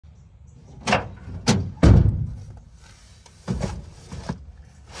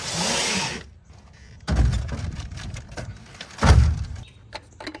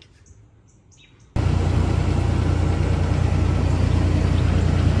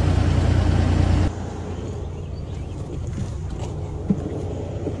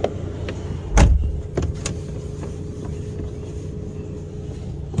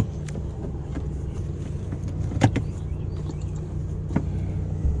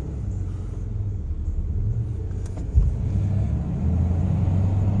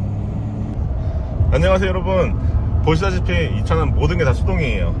안녕하세요 여러분. 보시다시피 이 차는 모든 게 다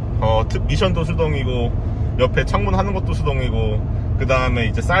수동이에요. 미션도 수동이고, 옆에 창문 하는 것도 수동이고, 그 다음에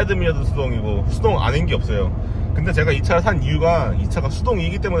이제 사이드 미러도 수동이고, 수동 아닌 게 없어요. 근데 제가 이 차를 산 이유가 이 차가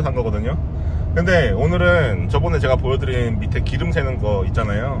수동이기 때문에 산 거거든요. 근데 오늘은 저번에 제가 보여드린 밑에 기름 새는 거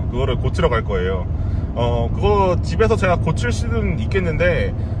있잖아요. 그거를 고치러 갈 거예요. 그거 집에서 제가 고칠 수는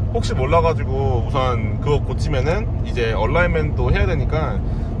있겠는데 혹시 몰라가지고 우선 그거 고치면은 이제 얼라이먼트도 해야 되니까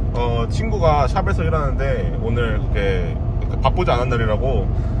친구가 샵에서 일하는데 오늘 그렇게 바쁘지 않은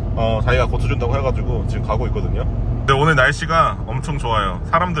날이라고 자기가 고쳐준다고 해가지고 지금 가고 있거든요. 근데 오늘 날씨가 엄청 좋아요.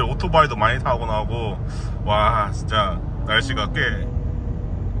 사람들 오토바이도 많이 타고 나오고, 와 진짜 날씨가 꽤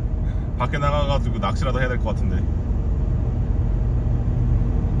밖에 나가가지고 낚시라도 해야 될 것 같은데.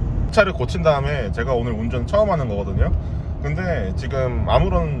 차를 고친 다음에 제가 오늘 운전 처음 하는 거거든요. 근데 지금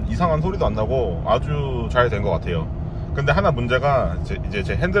아무런 이상한 소리도 안 나고 아주 잘 된 것 같아요. 근데 하나 문제가 이제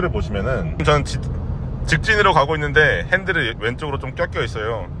제 핸들을 보시면은, 전 직진으로 가고 있는데 핸들이 왼쪽으로 좀 껴껴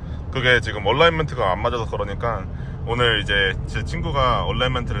있어요. 그게 지금 얼라이먼트가 안 맞아서 그러니까 오늘 이제 제 친구가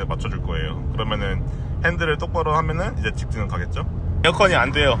얼라이먼트를 맞춰줄 거예요. 그러면은 핸들을 똑바로 하면은 이제 직진을 가겠죠. 에어컨이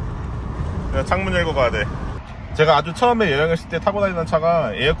안 돼요. 그냥 창문 열고 가야 돼. 제가 아주 처음에 여행했을 때 타고 다니던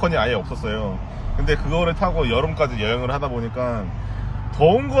차가 에어컨이 아예 없었어요. 근데 그거를 타고 여름까지 여행을 하다 보니까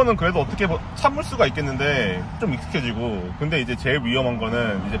더운 거는 그래도 어떻게 참을 수가 있겠는데 좀 익숙해지고, 근데 이제 제일 위험한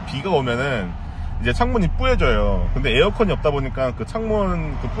거는 이제 비가 오면은 이제 창문이 뿌얘져요. 근데 에어컨이 없다 보니까 그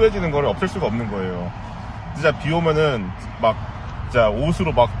창문 그 뿌얘지는 거를 없앨 수가 없는 거예요. 진짜 비 오면은 막 진짜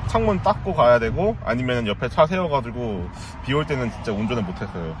옷으로 막 창문 닦고 가야 되고, 아니면 옆에 차 세워가지고 비 올 때는 진짜 운전을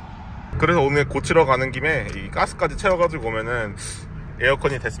못했어요. 그래서 오늘 고치러 가는 김에 이 가스까지 채워가지고 오면은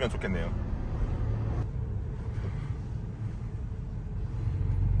에어컨이 됐으면 좋겠네요.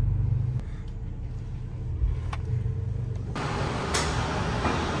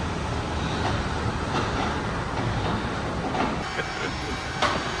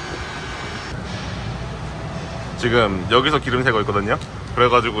 지금 여기서 기름 새고 있거든요.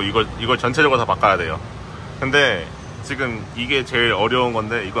 그래가지고 이걸 전체적으로 다 바꿔야 돼요. 근데 지금 이게 제일 어려운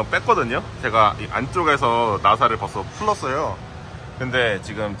건데 이건 뺐거든요. 제가 이 안쪽에서 나사를 벌써 풀렀어요. 근데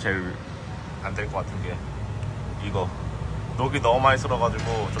지금 제일 안 될 것 같은 게 이거 녹이 너무 많이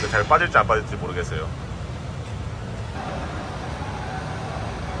쓸어가지고 저게 잘 빠질지 안 빠질지 모르겠어요.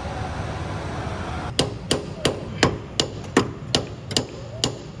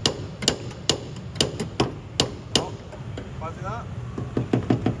 빠지나?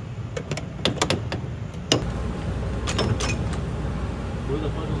 여기다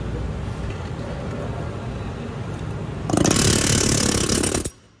빠졌는데?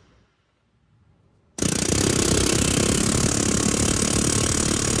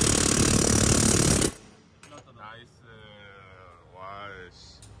 나이스.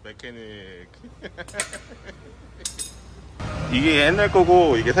 와이씨, 메케닉. 이게 옛날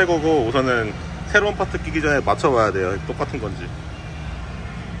거고 이게 새 거고, 우선은 새로운 파트 끼기 전에 맞춰봐야 돼요. 똑같은 건지.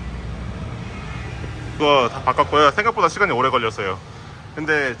 이거 다 바꿨고요. 생각보다 시간이 오래 걸렸어요.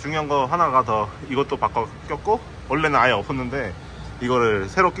 근데 중요한 거 하나가 더, 이것도 바꿔 꼈고, 원래는 아예 없었는데 이거를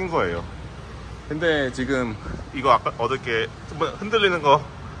새로 낀 거예요. 근데 지금 이거 아까 어저께 흔들리는 거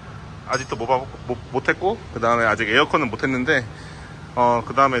아직도 못했고, 그 다음에 아직 에어컨은 못했는데,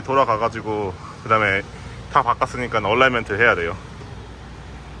 그 다음에 돌아가가지고 그 다음에 다 바꿨으니까 얼라이먼트 해야 돼요.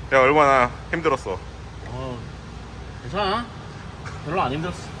 야, 얼마나 힘들었어? 괜찮아. 별로 안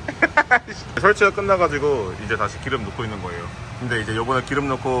힘들었어. 설치가 끝나가지고 이제 다시 기름 넣고 있는 거예요. 근데 이제 요번에 기름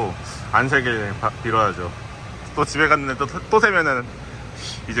넣고 안 새길 빌어야죠. 또 집에 갔는데 또 새면은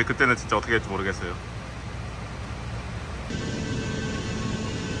이제 그때는 진짜 어떻게 될지 모르겠어요.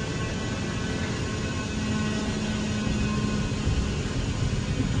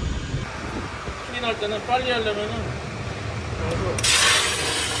 클린할 때는 빨리 하려면은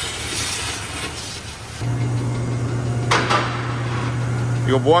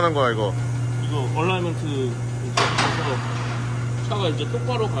이거 뭐 하는 거야 이거? 이거 얼라이먼트 이제 차가 이제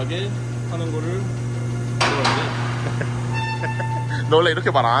똑바로 가게 하는 거를 배웠는데. 너 원래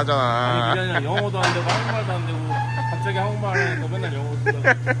이렇게 말 안 하잖아. 아니 그게 아니라 영어도 안 되고 한국말도 안 되고 갑자기 한국말 하니까 맨날 영어 쓰다.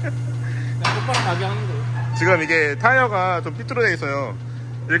 그냥 똑바로 가게 하는 거예요. 지금 이게 타이어가 좀 삐뚤어져 있어요.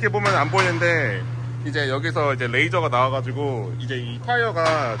 이렇게 보면 안 보이는데 이제 여기서 이제 레이저가 나와가지고 이제 이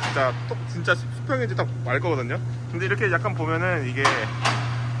타이어가 진짜 수평인지 딱 알 거거든요. 근데 이렇게 약간 보면은 이게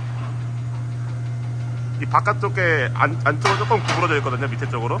이 바깥쪽에 안쪽으로 조금 구부러져 있거든요, 밑에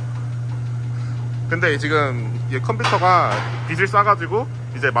쪽으로. 근데 지금 이 컴퓨터가 빗을 쏴가지고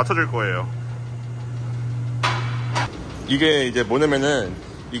이제 맞춰줄 거예요. 이게 이제 뭐냐면은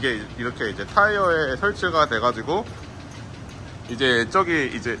이게 이렇게 이제 타이어에 설치가 돼가지고 이제 저기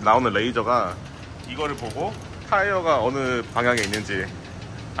이제 나오는 레이저가 이거를 보고 타이어가 어느 방향에 있는지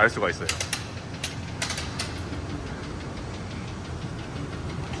알 수가 있어요.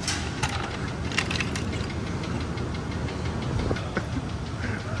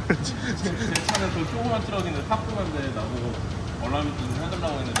 제 차는 그 조그만 트럭인데 탑급한데 나보고 얼라이먼트 좀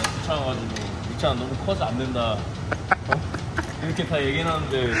해달라고 했는데 나 귀찮아가지고 이 차는 너무 커서 안 된다. 이렇게 다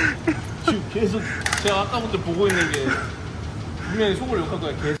얘기해놨는데 지금 계속 제가 아까부터 보고 있는 게 분명히 속을 욕할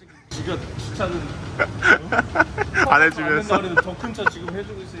거야. 개새끼 지가 주차는 안 해주면서 안 된다 더 큰 차 지금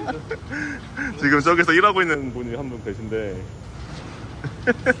해주고 있으니까. 지금 저기서 일하고 있는 분이 한 분 계신데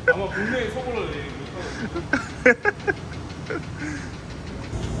아마 분명히 속으로 욕할 거야.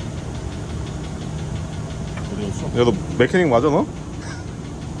 어디였어? 야, 너 메케닉 맞아 너?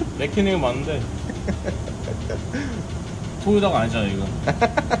 메케닉은 맞는데 토요다가 아니잖아 이거.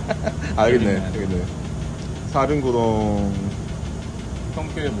 알겠네 알겠네. 사륜구동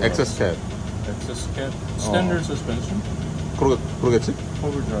평소에 뭐야? 엑세스 캡. 엑세스 캡 스탠더드 서스펜션? 그러겠지?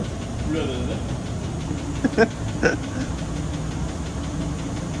 허블 드라이브 불려야 되는데?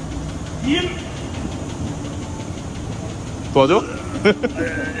 도와줘?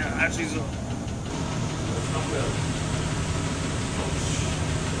 아니야 알 수 있어.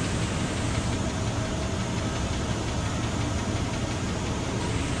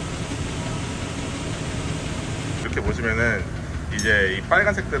 이렇게 보시면은 이제 이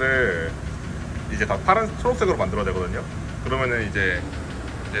빨간색들을 이제 다 파란 초록색으로 만들어야 되거든요. 그러면은 이제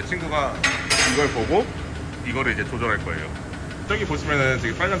친구가 이걸 보고 이거를 이제 조절할 거예요. 저기 보시면은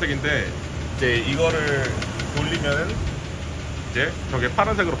지금 빨간색인데 이제 이거를 돌리면은 이제 저게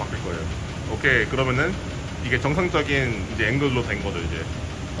파란색으로 바뀔 거예요. 오케이, 그러면은 이게 정상적인 이제 앵글로 된 거죠. 이제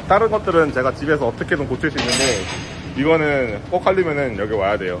다른 것들은 제가 집에서 어떻게든 고칠 수 있는데 이거는 꼭 하려면은 여기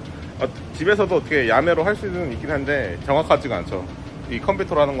와야 돼요. 집에서도 어떻게 야매로 할 수는 있긴 한데 정확하지가 않죠. 이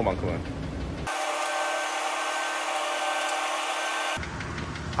컴퓨터로 하는 것만큼은.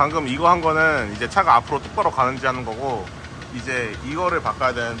 방금 이거 한 거는 이제 차가 앞으로 똑바로 가는지 하는 거고, 이제 이거를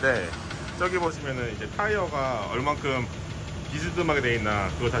바꿔야 되는데 저기 보시면은 이제 타이어가 얼만큼 비스듬하게 돼 있나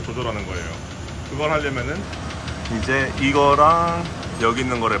그거 다 조절하는 거예요. 그걸 하려면은 이제 이거랑 여기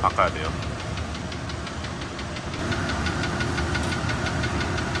있는 거를 바꿔야 돼요.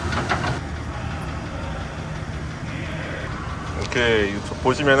 이렇게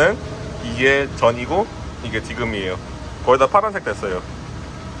보시면은 이게 전이고 이게 지금이에요. 거의 다 파란색 됐어요.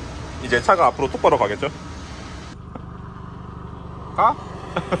 이제 차가 앞으로 똑바로 가겠죠? 가?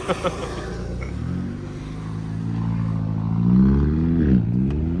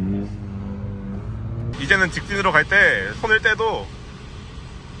 이제는 직진으로 갈 때 손을 떼도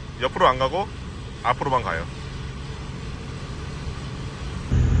옆으로 안 가고 앞으로만 가요.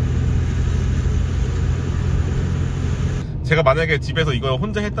 제가 만약에 집에서 이걸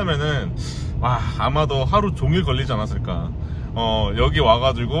혼자 했다면은 아마도 하루 종일 걸리지 않았을까. 여기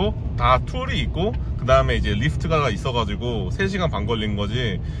와가지고 다 툴이 있고 그 다음에 이제 리프트가 있어가지고 3시간 반 걸린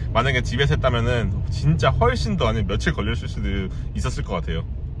거지, 만약에 집에서 했다면은 진짜 훨씬 더, 아니면 며칠 걸렸을 수도 있었을 것 같아요.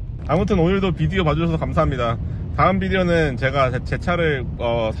 아무튼 오늘도 비디오 봐주셔서 감사합니다. 다음 비디오는 제가 제 차를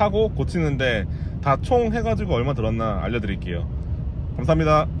사고 고치는데 다 총 해가지고 얼마 들었나 알려드릴게요.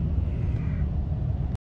 감사합니다.